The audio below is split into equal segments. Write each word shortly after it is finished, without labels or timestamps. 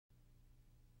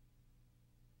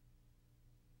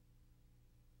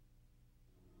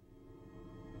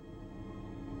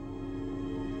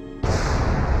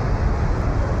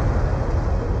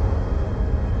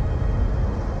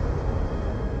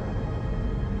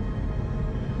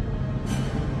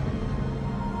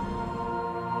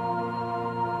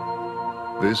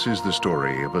This is the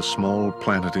story of a small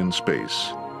planet in space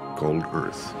called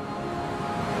Earth.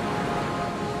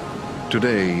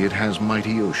 Today, it has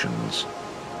mighty oceans,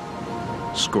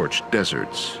 scorched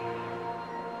deserts,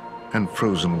 and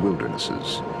frozen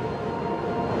wildernesses.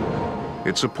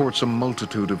 It supports a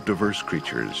multitude of diverse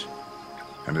creatures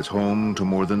and is home to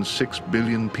more than 6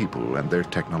 billion people and their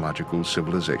technological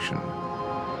civilization.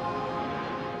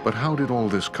 But how did all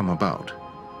this come about?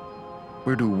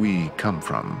 Where do we come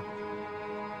from?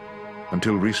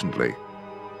 Until recently,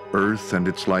 Earth and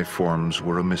its life forms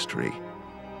were a mystery.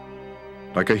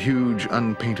 Like a huge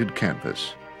unpainted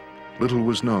canvas, little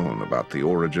was known about the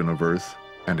origin of Earth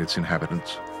and its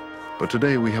inhabitants. But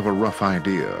today we have a rough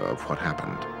idea of what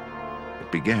happened.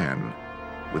 It began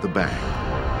with a bang.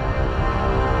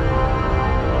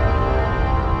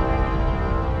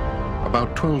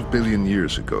 About 12 billion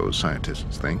years ago,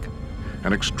 scientists think,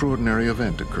 an extraordinary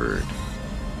event occurred.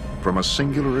 From a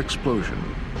singular explosion,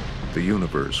 the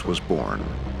universe was born.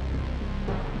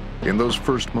 In those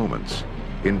first moments,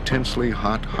 intensely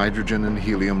hot hydrogen and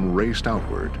helium raced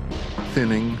outward,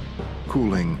 thinning,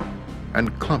 cooling,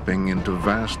 and clumping into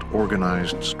vast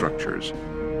organized structures.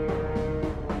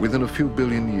 Within a few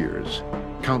billion years,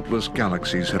 countless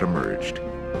galaxies had emerged,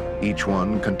 each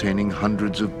one containing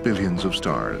hundreds of billions of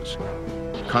stars,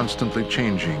 constantly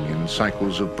changing in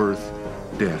cycles of birth,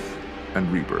 death,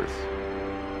 and rebirth.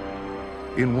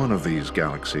 In one of these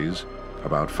galaxies,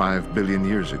 about 5 billion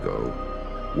years ago,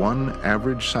 one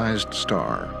average-sized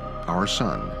star, our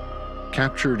Sun,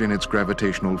 captured in its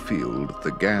gravitational field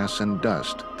the gas and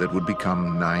dust that would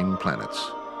become 9 planets.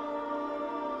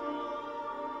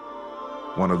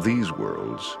 One of these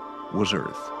worlds was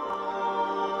Earth.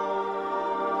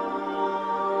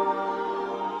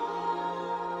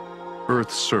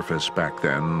 Earth's surface back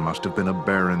then must have been a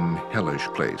barren, hellish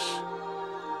place.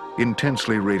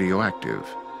 Intensely radioactive,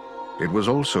 it was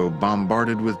also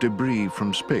bombarded with debris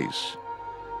from space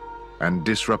and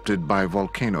disrupted by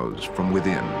volcanoes from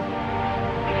within.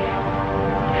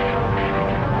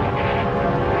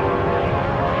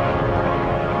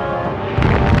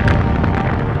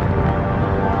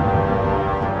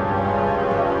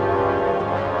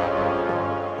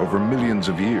 Over millions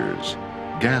of years,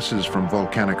 gases from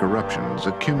volcanic eruptions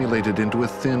accumulated into a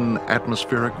thin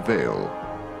atmospheric veil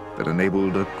that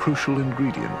enabled a crucial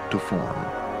ingredient to form: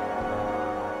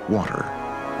 water.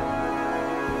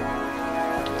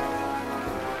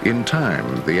 In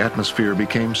time, the atmosphere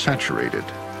became saturated,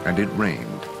 and it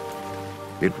rained.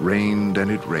 It rained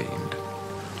and it rained.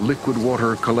 Liquid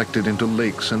water collected into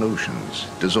lakes and oceans,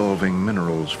 dissolving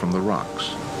minerals from the rocks.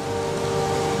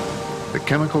 The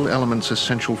chemical elements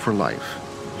essential for life,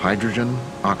 hydrogen,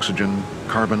 oxygen,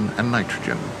 carbon, and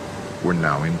nitrogen, were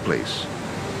now in place.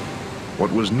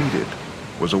 What was needed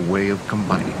was a way of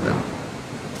combining them.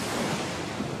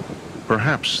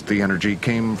 Perhaps the energy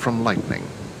came from lightning.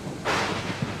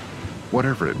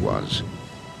 Whatever it was,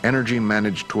 energy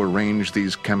managed to arrange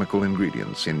these chemical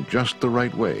ingredients in just the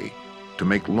right way to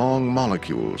make long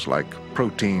molecules like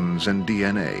proteins and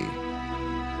DNA.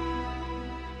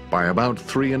 By about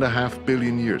 3.5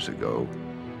 billion years ago,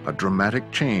 a dramatic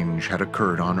change had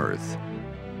occurred on Earth.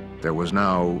 There was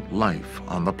now life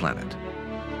on the planet.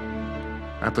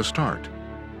 At the start,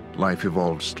 life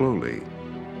evolved slowly.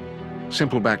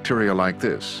 Simple bacteria like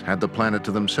this had the planet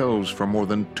to themselves for more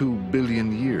than 2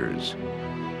 billion years.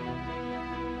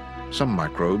 Some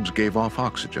microbes gave off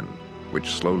oxygen, which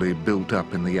slowly built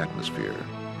up in the atmosphere.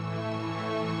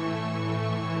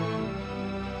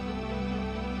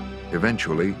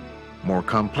 Eventually, more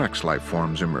complex life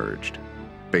forms emerged,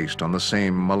 based on the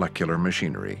same molecular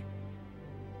machinery.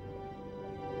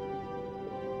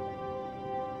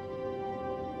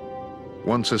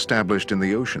 Once established in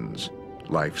the oceans,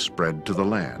 life spread to the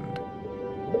land.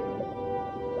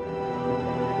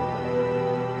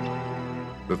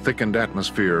 The thickened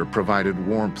atmosphere provided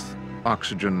warmth,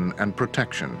 oxygen, and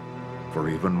protection for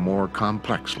even more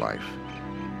complex life.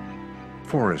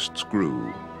 Forests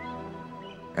grew,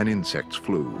 and insects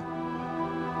flew.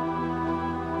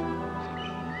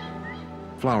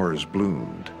 Flowers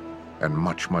bloomed, and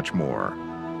much, much more.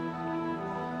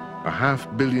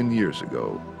 500 million years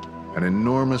ago, an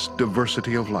enormous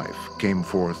diversity of life came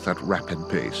forth at rapid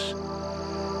pace.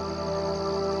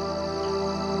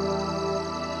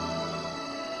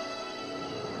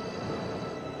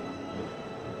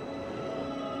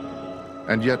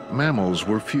 And yet mammals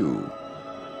were few,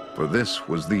 for this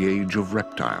was the age of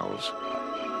reptiles.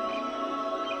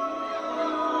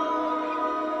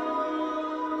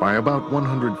 By about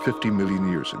 150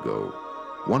 million years ago,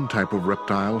 one type of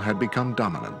reptile had become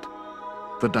dominant: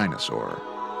 the dinosaur.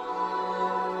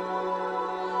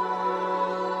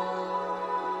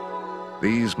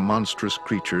 These monstrous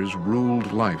creatures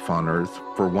ruled life on Earth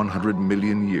for 100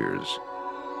 million years.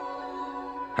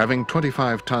 Having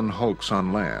 25-ton hulks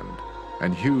on land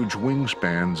and huge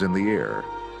wingspans in the air,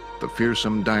 the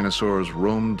fearsome dinosaurs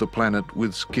roamed the planet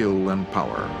with skill and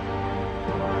power.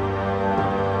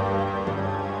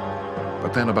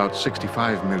 But then about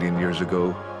 65 million years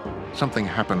ago, something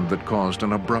happened that caused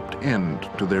an abrupt end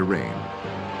to their reign.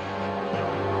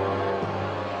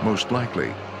 Most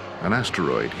likely, an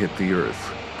asteroid hit the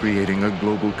Earth, creating a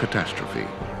global catastrophe.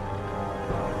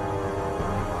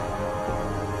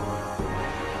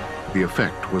 The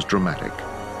effect was dramatic.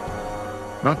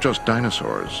 Not just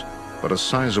dinosaurs, but a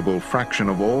sizable fraction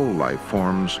of all life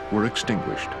forms were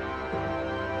extinguished.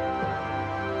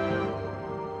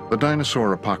 The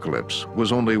dinosaur apocalypse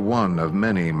was only one of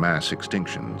many mass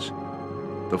extinctions.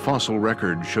 The fossil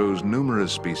record shows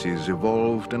numerous species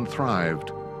evolved and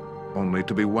thrived, only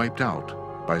to be wiped out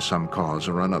by some cause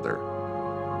or another.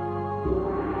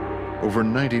 Over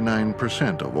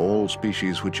 99% of all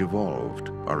species which evolved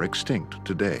are extinct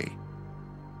today.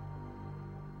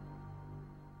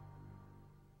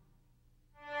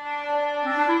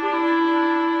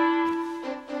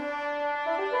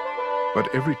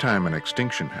 But every time an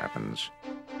extinction happens,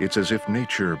 it's as if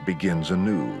nature begins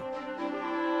anew.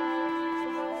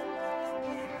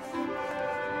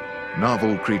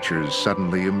 Novel creatures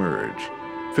suddenly emerge,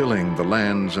 filling the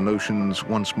lands and oceans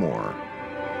once more.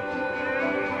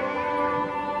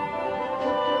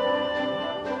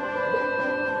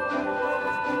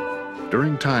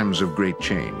 During times of great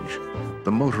change,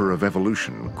 the motor of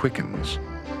evolution quickens.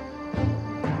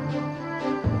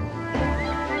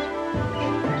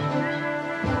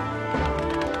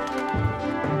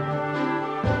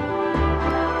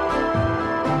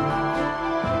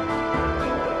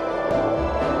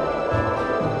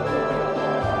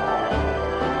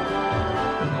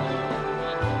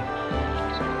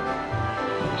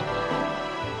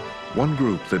 One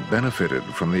group that benefited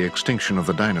from the extinction of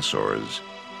the dinosaurs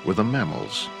were the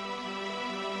mammals.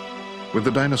 With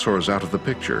the dinosaurs out of the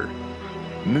picture,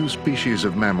 new species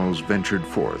of mammals ventured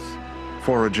forth,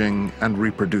 foraging and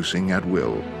reproducing at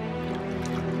will.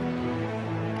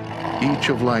 Each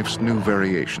of life's new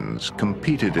variations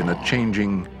competed in a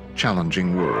changing,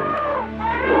 challenging world.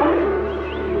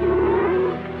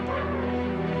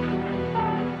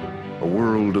 A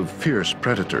world of fierce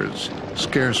predators,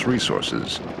 scarce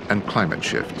resources, and climate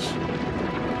shifts.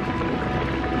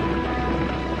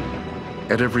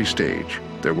 At every stage,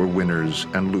 there were winners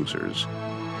and losers.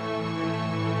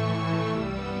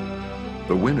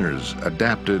 The winners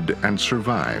adapted and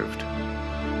survived.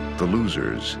 The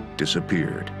losers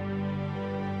disappeared.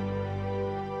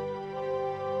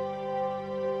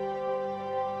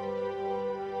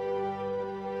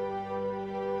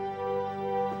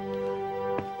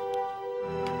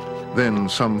 Then,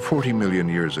 some 40 million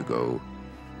years ago,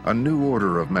 a new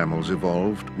order of mammals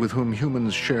evolved with whom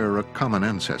humans share a common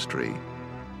ancestry,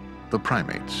 the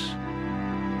primates.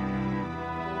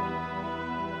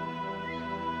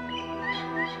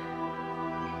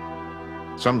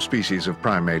 Some species of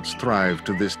primates thrive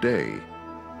to this day.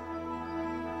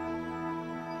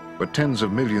 But tens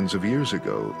of millions of years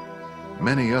ago,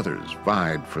 many others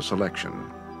vied for selection.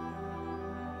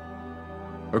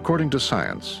 According to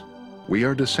science, we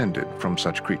are descended from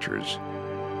such creatures.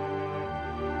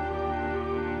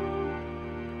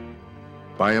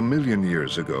 By 1 million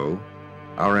years ago,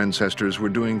 our ancestors were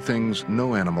doing things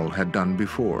no animal had done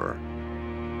before.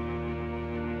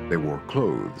 They wore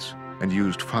clothes and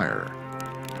used fire.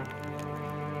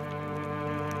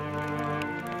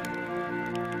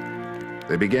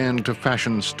 They began to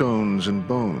fashion stones and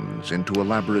bones into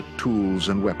elaborate tools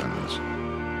and weapons.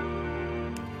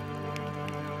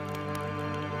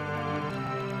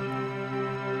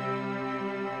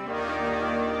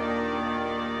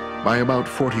 By about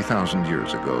 40,000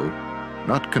 years ago,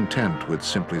 not content with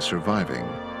simply surviving,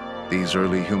 these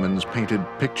early humans painted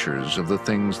pictures of the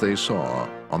things they saw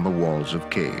on the walls of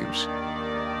caves.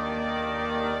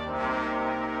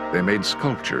 They made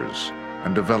sculptures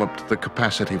and developed the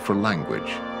capacity for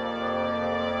language.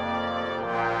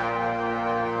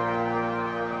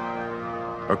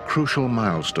 A crucial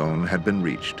milestone had been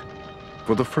reached.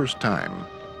 For the first time,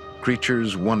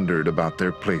 creatures wondered about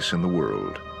their place in the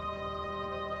world.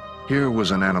 Here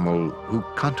was an animal who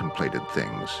contemplated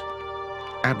things,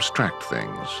 abstract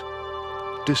things,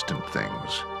 distant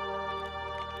things.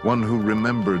 One who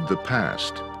remembered the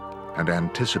past and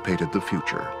anticipated the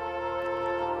future.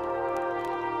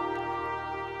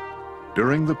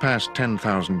 During the past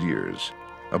 10,000 years,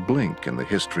 a blink in the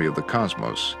history of the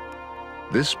cosmos,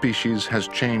 this species has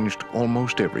changed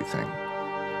almost everything.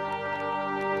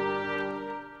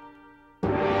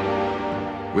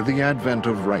 With the advent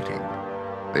of writing,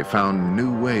 they found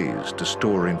new ways to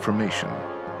store information,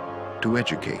 to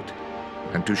educate,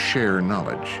 and to share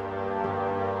knowledge.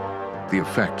 The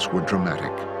effects were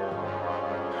dramatic.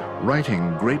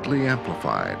 Writing greatly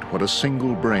amplified what a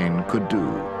single brain could do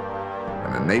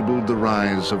and enabled the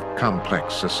rise of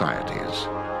complex societies.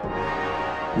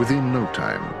 Within no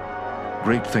time,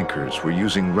 great thinkers were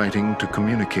using writing to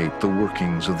communicate the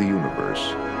workings of the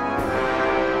universe.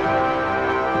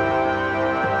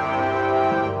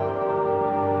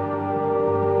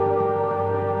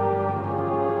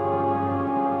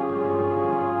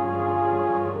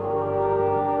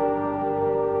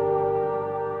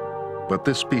 But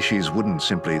this species wouldn't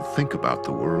simply think about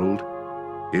the world,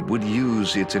 it would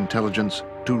use its intelligence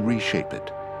to reshape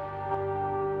it.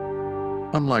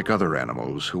 Unlike other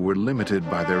animals who were limited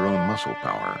by their own muscle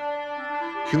power,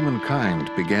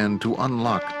 humankind began to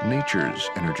unlock nature's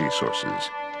energy sources,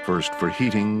 first for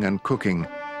heating and cooking,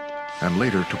 and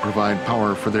later to provide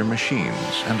power for their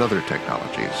machines and other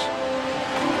technologies.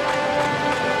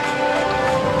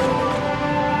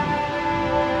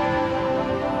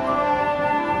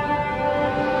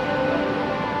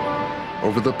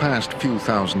 Over the past few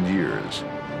thousand years,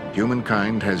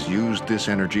 humankind has used this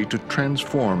energy to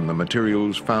transform the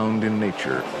materials found in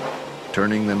nature,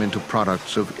 turning them into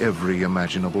products of every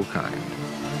imaginable kind.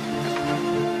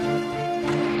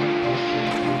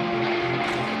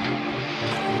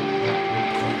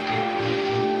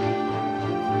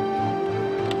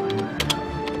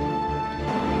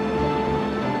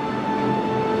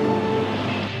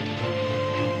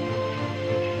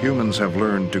 Humans have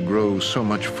learned to grow so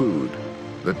much food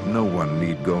that no one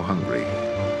need go hungry.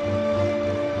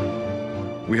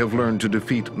 We have learned to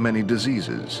defeat many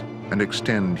diseases and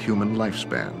extend human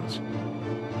lifespans.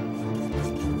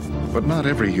 But not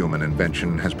every human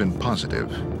invention has been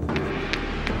positive.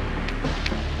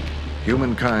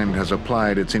 Humankind has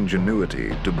applied its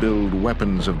ingenuity to build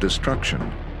weapons of destruction,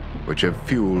 which have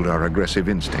fueled our aggressive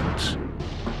instincts.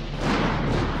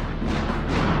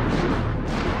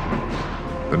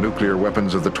 The nuclear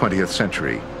weapons of the 20th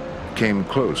century came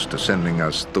close to sending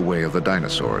us the way of the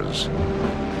dinosaurs,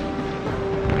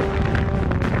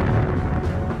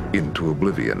 into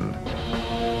oblivion.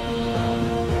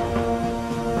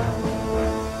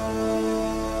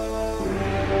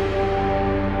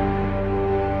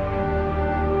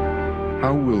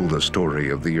 How will the story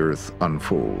of the Earth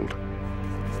unfold?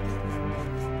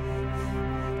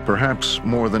 Perhaps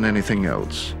more than anything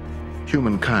else,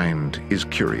 humankind is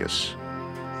curious.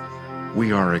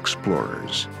 We are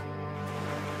explorers.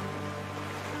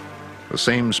 The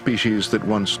same species that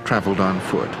once traveled on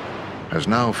foot has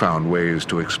now found ways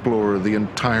to explore the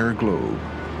entire globe.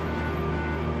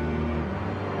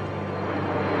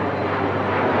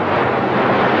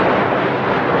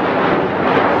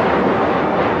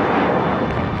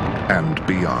 And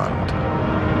beyond.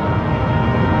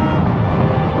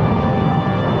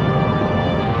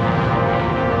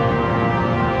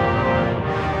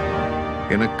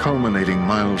 In a culminating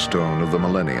milestone of the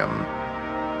millennium,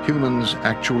 humans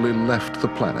actually left the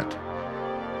planet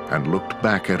and looked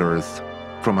back at Earth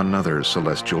from another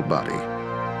celestial body.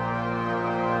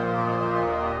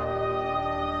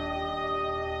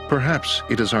 Perhaps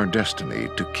it is our destiny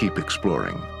to keep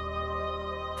exploring,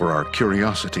 for our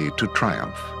curiosity to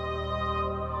triumph.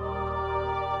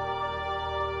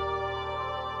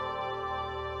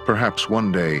 Perhaps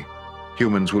one day,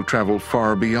 humans will travel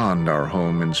far beyond our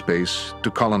home in space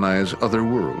to colonize other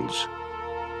worlds,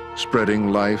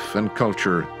 spreading life and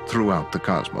culture throughout the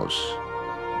cosmos.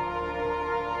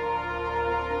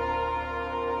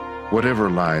 Whatever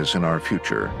lies in our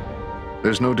future,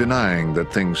 there's no denying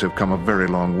that things have come a very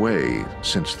long way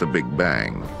since the Big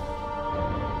Bang.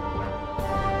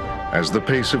 As the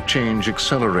pace of change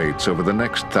accelerates over the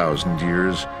next 1,000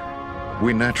 years,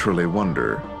 we naturally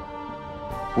wonder,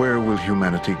 where will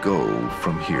humanity go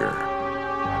from here?